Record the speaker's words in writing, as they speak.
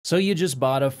So you just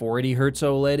bought a 480Hz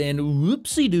OLED and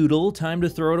whoopsie doodle, time to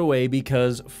throw it away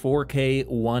because 4K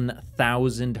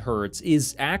 1000Hz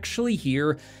is actually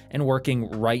here and working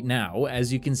right now,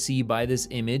 as you can see by this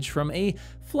image from a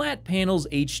Flat Panels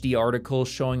HD article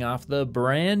showing off the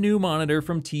brand new monitor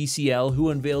from TCL, who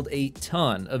unveiled a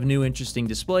ton of new interesting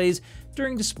displays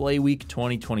during Display Week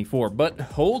 2024. But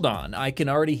hold on, I can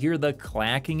already hear the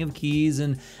clacking of keys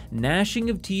and gnashing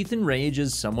of teeth in rage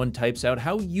as someone types out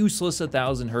how useless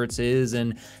 1000Hz is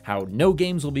and how no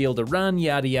games will be able to run,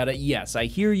 yada yada. Yes, I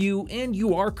hear you, and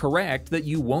you are correct that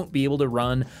you won't be able to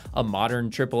run a modern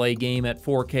AAA game at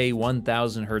 4K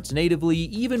 1000Hz natively,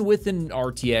 even with an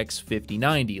RTX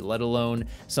 5090, let alone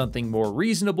something more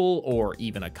reasonable or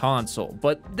even a console.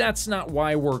 But that's not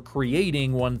why we're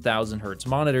creating 1000Hz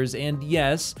monitors, and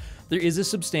yes, there is a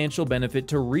substantial benefit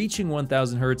to reaching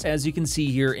 1000Hz, as you can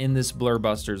see here in this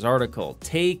Blurbusters article.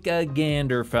 Take a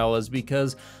gander, fellas,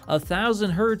 because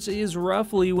 1000Hz is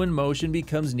roughly when motion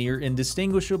becomes near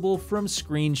indistinguishable from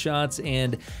screenshots,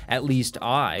 and at least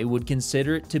I would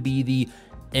consider it to be the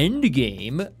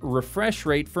endgame refresh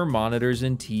rate for monitors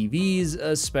and TVs,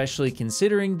 especially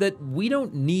considering that we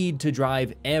don't need to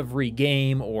drive every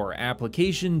game or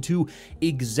application to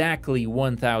exactly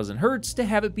 1000Hz to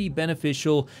have it be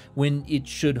beneficial, when it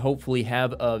should hopefully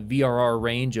have a VRR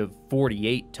range of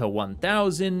 48 to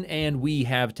 1000, and we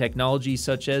have technology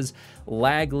such as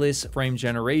lagless frame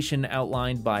generation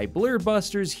outlined by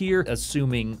Blurbusters here,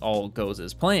 assuming all goes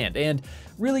as planned. And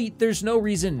really, there's no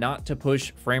reason not to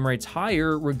push frame rates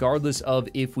higher, regardless of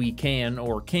if we can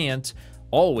or can't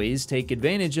always take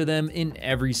advantage of them in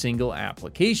every single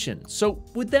application. So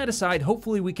with that aside,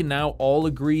 hopefully we can now all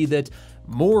agree that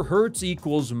more hertz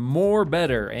equals more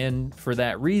better, and for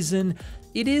that reason,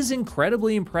 it is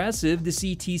incredibly impressive to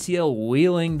see TCL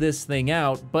wheeling this thing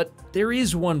out, but there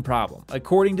is one problem.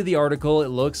 According to the article, it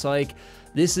looks like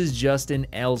this is just an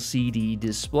LCD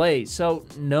display, so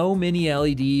no mini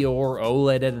LED or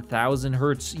OLED at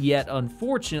 1000Hz yet,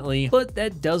 unfortunately, but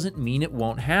that doesn't mean it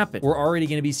won't happen. We're already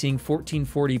going to be seeing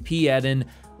 1440p at an,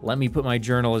 let me put my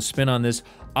journalist spin on this,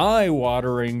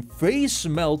 eye-watering,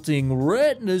 face-melting,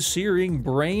 retina-searing,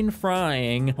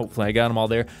 brain-frying, hopefully I got them all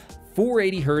there,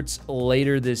 480Hz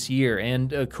later this year.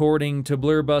 And according to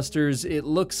Blurbusters, it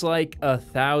looks like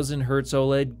 1000Hz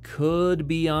OLED could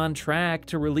be on track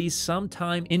to release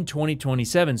sometime in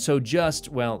 2027. So just,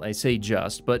 well, I say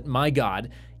just, but my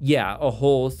God, yeah, a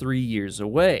whole 3 years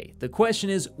away. The question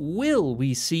is, will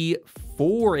we see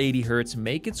 480Hz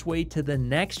make its way to the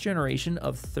next generation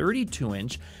of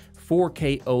 32-inch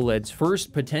 4K OLEDs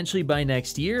first, potentially by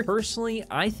next year? Personally,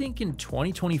 I think in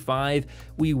 2025,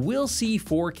 we will see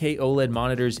 4K OLED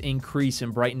monitors increase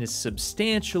in brightness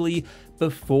substantially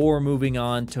before moving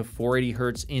on to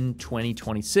 480Hz in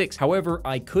 2026. However,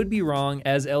 I could be wrong,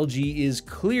 as LG is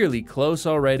clearly close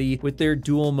already with their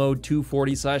dual mode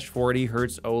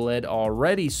 240/480Hz OLED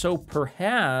already, so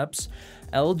perhaps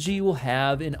LG will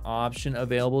have an option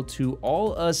available to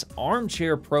all us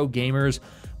armchair pro gamers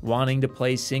wanting to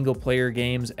play single-player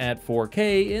games at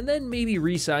 4K, and then maybe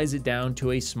resize it down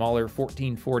to a smaller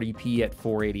 1440p at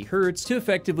 480Hz to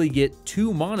effectively get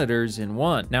two monitors in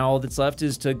one. Now all that's left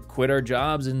is to quit our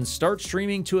jobs and start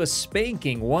streaming to a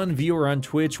spanking one viewer on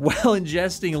Twitch while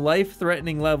ingesting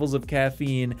life-threatening levels of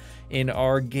caffeine in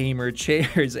our gamer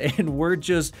chairs, and we're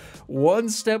just one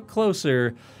step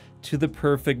closer to the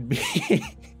perfect being.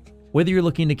 Whether you're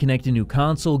looking to connect a new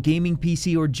console, gaming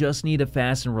PC, or just need a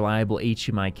fast and reliable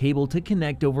HDMI cable to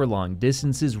connect over long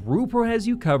distances, Rupro has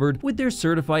you covered with their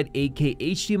certified 8K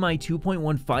HDMI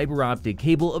 2.1 fiber optic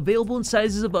cable, available in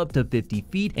sizes of up to 50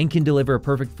 feet and can deliver a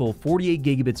perfect full 48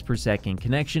 gigabits per second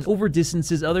connection over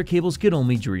distances other cables could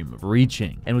only dream of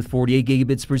reaching. And with 48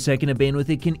 gigabits per second of bandwidth,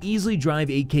 it can easily drive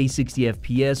 8K 60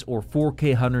 FPS or 4K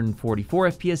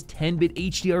 144 FPS 10-bit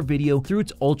HDR video through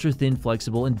its ultra-thin,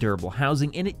 flexible, and durable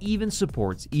housing, and it even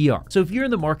supports ER. So if you're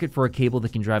in the market for a cable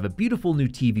that can drive a beautiful new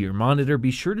TV or monitor, be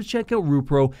sure to check out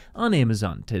Rupro on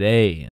Amazon today.